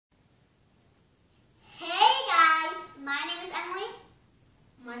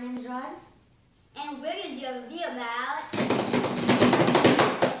about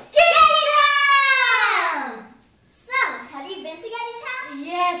Gattitown! So, have you been to Gattitown?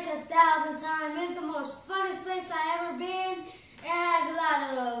 Yes, 1,000 times. It's the most funnest place I've ever been. It has a lot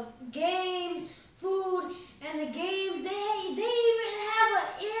of games, food, and the games, they even have an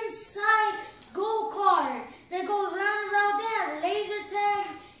inside go-kart that goes round and round. They have laser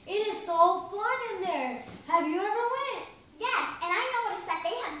tags. It is so fun in there. Have you ever went? Yes, and I noticed that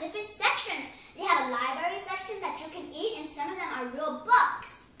they have different sections. They have a library section that you can eat, and some of them are real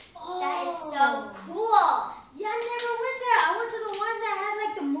books. Oh. That is so cool. Yeah, I never went there. I went to the one that has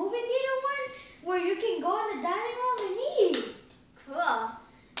like the movie theater one where you can go in the dining room and eat. Cool.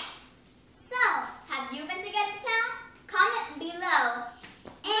 So, have you been to Gattitown? Comment below.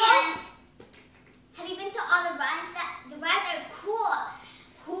 And have you been to all the rides? The rides are cool.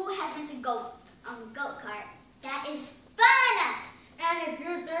 Who has been to go-kart? That is fun. And if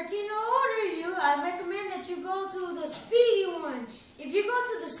you're 13 or older, I recommend that you go to the speedy one. If you go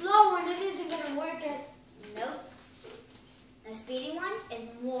to the slow one, it isn't going to work. Nope. The speedy one is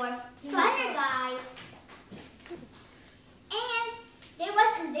more funner, guys. And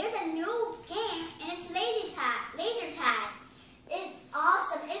there's a new game, and it's laser tag. It's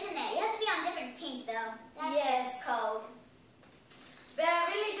awesome, isn't it? You have to be on different teams, though. That's Yes. code. But I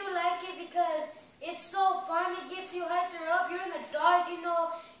really do like it because it's so fun. It gets you hyped up. You're in the dark, you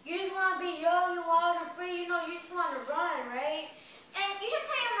just want to be young and wild and free. You just want to run, right? And you should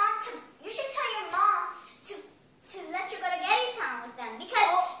tell your mom to let you go to Gattitown with them, because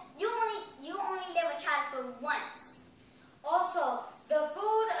you only live a child for once. Also, the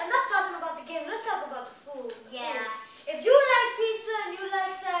food. Enough talking about the game. Let's talk about the food. Yeah. If you like pizza and you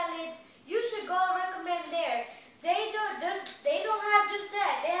like salads, you should go and recommend there. They don't have just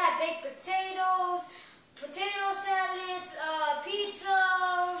that. They have baked potatoes, potato salads,